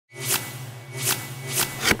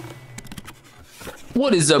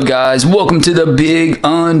What is up, guys? Welcome to the big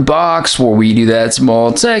unbox where we do that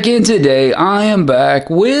small tech, and today I am back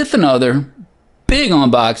with another big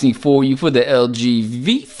unboxing for you for the LG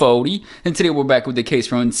V40, and today we're back with the case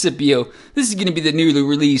from Incipio. This is going to be the newly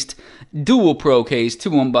released DualPro case to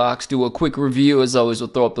unbox, do a quick review. As always, we'll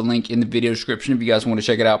throw up the link in the video description if you guys want to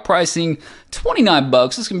check it out. Pricing, $29.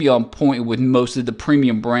 This is going to be on point with most of the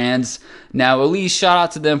premium brands. Now, at least shout out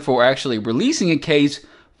to them for actually releasing a case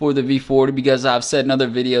for the V40, because I've said in other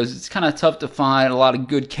videos it's kind of tough to find a lot of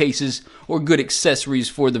good cases or good accessories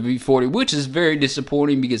for the V40, which is very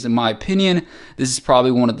disappointing because in my opinion this is probably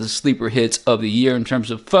one of the sleeper hits of the year in terms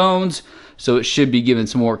of phones, so it should be given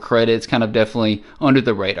some more credit. It's kind of definitely under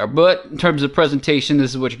the radar, but in terms of presentation, this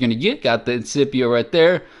is what you're going to get. Got the Incipio right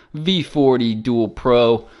there, V40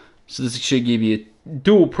 DualPro. So this should give you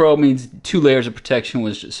DualPro, means 2 layers of protection,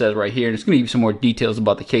 which it says right here, and it's going to give you some more details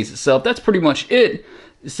about the case itself. That's pretty much it.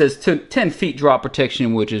 It says 10 feet drop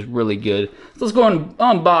protection, which is really good. So let's go and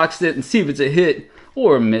unbox it and see if it's a hit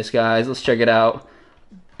or a miss, guys. Let's check it out.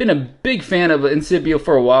 Been a big fan of Incipio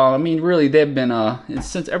for a while. I mean, really, they've been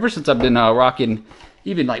ever since I've been rocking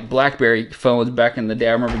even like BlackBerry phones back in the day.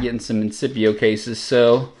 I remember getting some Incipio cases,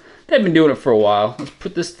 so they've been doing it for a while. Let's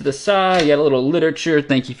put this to the side. You got a little literature.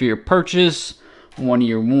 Thank you for your purchase.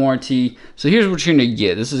 1-year warranty. So here's what you're gonna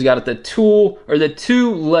get. This has got the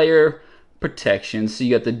 2-layer protection. So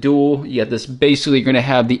you got the dual, you got this, basically you're going to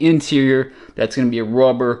have the interior that's going to be a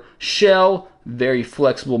rubber shell, very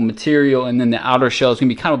flexible material, and then the outer shell is going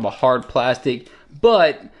to be kind of a hard plastic,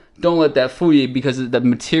 but don't let that fool you because the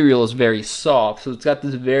material is very soft. So it's got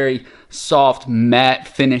this very soft matte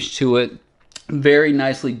finish to it, very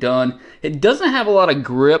nicely done. It doesn't have a lot of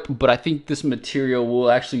grip, but I think this material will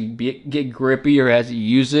actually get grippier as you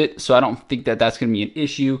use it, so I don't think that that's going to be an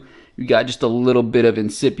issue. You got just a little bit of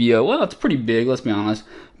Incipio. Well, it's pretty big, let's be honest.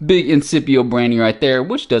 Big Incipio branding right there,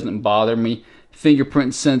 which doesn't bother me.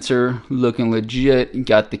 Fingerprint sensor looking legit. You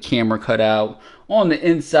got the camera cut out. On the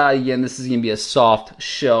inside, again, this is going to be a soft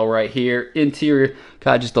shell right here. Interior,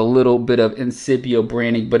 got just a little bit of Incipio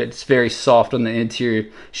branding, but it's very soft on the interior.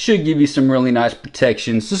 Should give you some really nice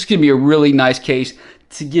protection. So this is going to be a really nice case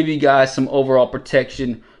to give you guys some overall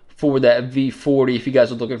protection for that V40 if you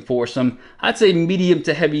guys are looking for some, I'd say medium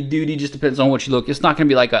to heavy duty, just depends on what you look. It's not going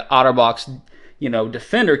to be like an OtterBox,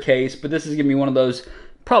 Defender case, but this is going to be one of those,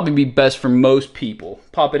 probably be best for most people.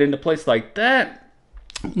 Pop it into place like that.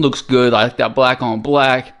 Looks good. I like that black on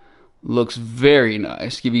black. Looks very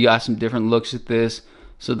nice. Give you guys some different looks at this.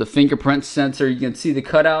 So the fingerprint sensor, you can see the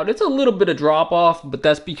cutout. It's a little bit of drop off, but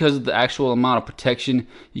that's because of the actual amount of protection.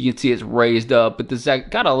 You can see it's raised up, but this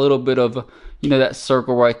got a little bit of, that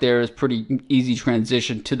circle right there is pretty easy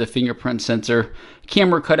transition to the fingerprint sensor.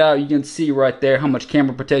 Camera cutout, you can see right there how much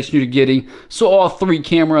camera protection you're getting. So all 3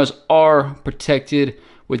 cameras are protected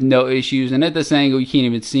with no issues, and at this angle you can't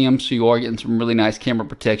even see them, so you are getting some really nice camera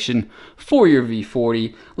protection for your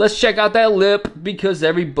V40. Let's check out that lip, because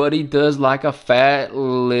everybody does like a fat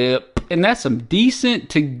lip, and that's some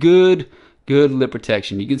decent to good lip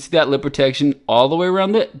protection. You can see that lip protection all the way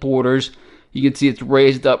around the borders. You can see it's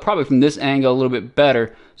raised up probably from this angle a little bit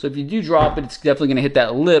better. So if you do drop it, it's definitely going to hit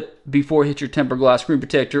that lip before it hits your tempered glass screen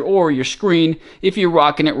protector or your screen. If you're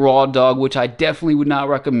rocking it raw dog, which I definitely would not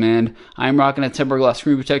recommend, I'm rocking a tempered glass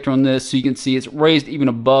screen protector on this, so you can see it's raised even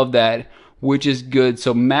above that, which is good.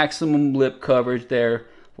 So maximum lip coverage there,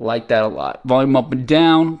 like that a lot. Volume up and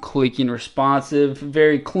down, clicking responsive,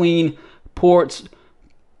 very clean ports.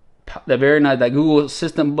 That very nice, that Google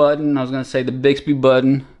Assistant button, I was going to say the Bixby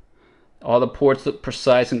button. All the ports look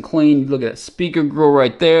precise and clean. Look at that speaker grill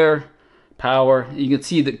right there. Power. You can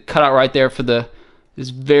see the cutout right there for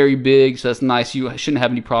is very big, so that's nice. You shouldn't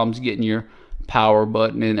have any problems getting your power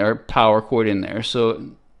button in or power cord in there.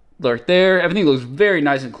 So right there, everything looks very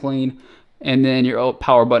nice and clean. And then your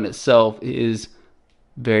power button itself is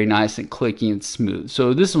very nice and clicky and smooth.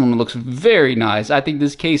 So this one looks very nice. I think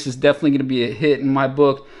this case is definitely going to be a hit in my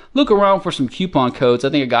book. Look around for some coupon codes.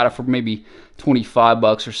 I think I got it for maybe 25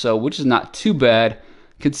 bucks or so, which is not too bad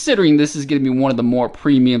considering this is going to be one of the more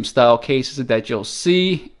premium style cases that you'll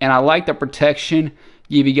see. And I like the protection.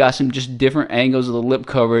 Give you guys some just different angles of the lip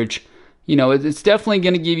coverage. It's definitely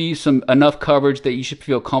going to give you enough coverage that you should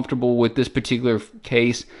feel comfortable with this particular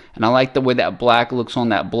case. And I like the way that black looks on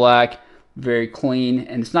that black. Very clean,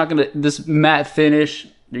 and it's not gonna, this matte finish,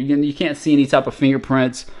 you can't see any type of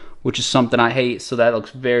fingerprints, which is something I hate. So that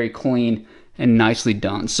looks very clean and nicely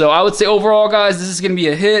done. So I would say overall, guys, this is gonna be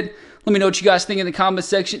a hit. Let me know what you guys think in the comment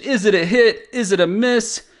section. Is it a hit? Is it a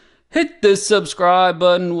miss? Hit the subscribe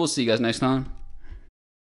button. We'll see you guys next time.